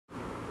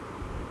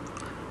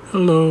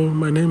Hello,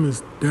 my name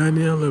is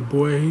Daniel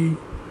Eboehi.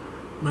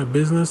 My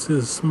business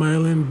is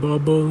Smiling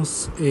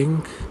Bubbles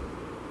Inc.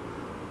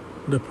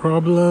 The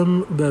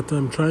problem that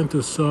I'm trying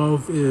to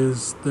solve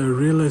is the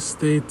real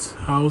estate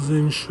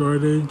housing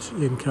shortage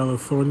in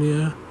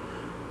California,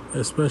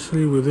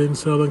 especially within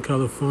Southern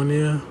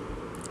California.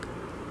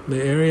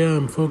 The area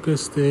I'm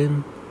focused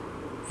in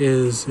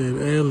is in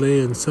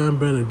LA and San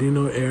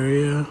Bernardino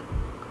area.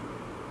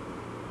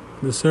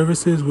 The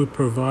services we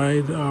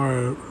provide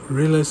are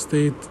real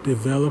estate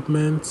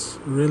development,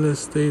 real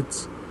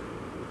estate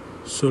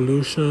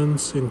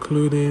solutions,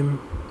 including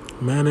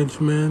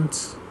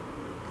management,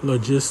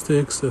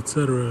 logistics,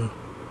 etc.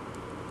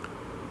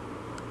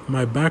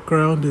 My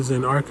background is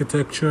in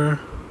architecture.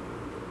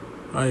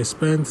 I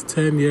spent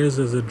 10 years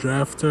as a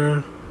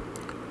drafter,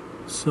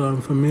 so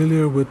I'm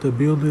familiar with the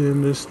building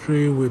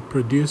industry, with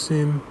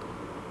producing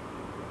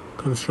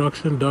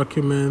construction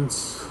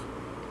documents,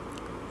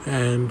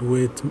 and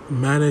with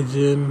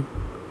managing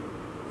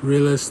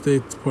real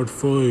estate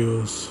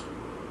portfolios.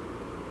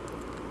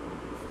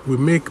 We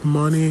make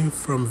money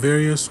from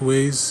various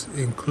ways,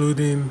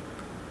 including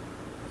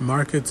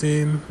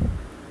marketing,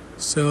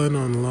 selling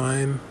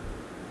online,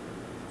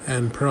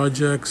 and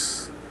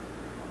projects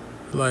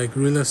like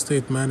real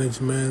estate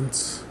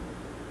management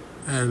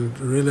and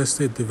real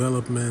estate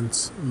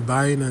development,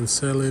 buying and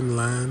selling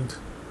land,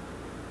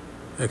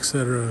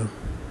 etc.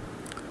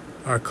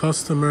 Our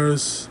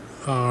customers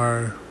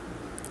are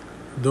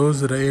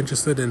those that are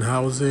interested in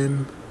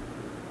housing,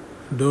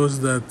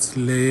 those that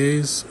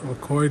liaise or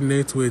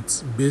coordinate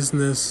with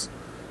business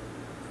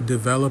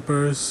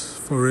developers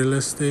for real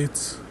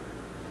estate.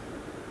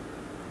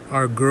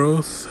 Our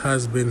growth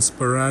has been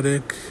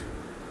sporadic.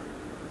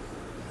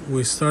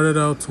 We started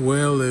out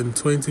well in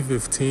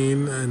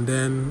 2015, and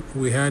then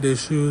we had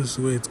issues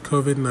with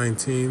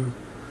COVID-19,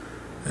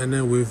 and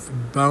then we've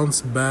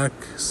bounced back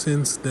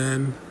since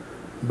then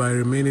by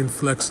remaining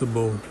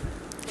flexible.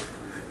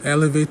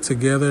 Elevate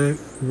Together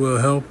will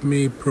help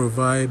me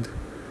provide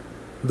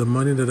the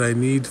money that I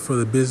need for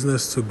the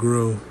business to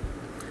grow.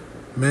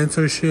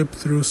 Mentorship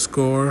through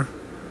SCORE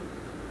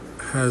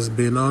has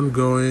been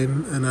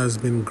ongoing and has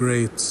been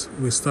great.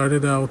 We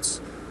started out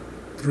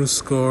through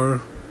SCORE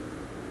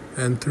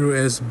and through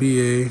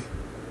SBA,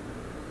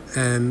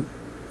 and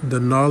the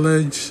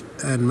knowledge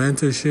and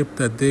mentorship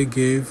that they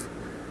gave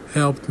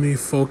helped me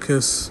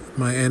focus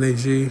my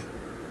energy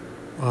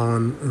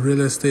on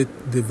real estate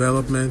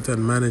development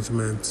and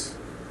management.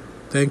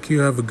 Thank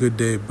you. Have a good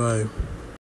day. Bye.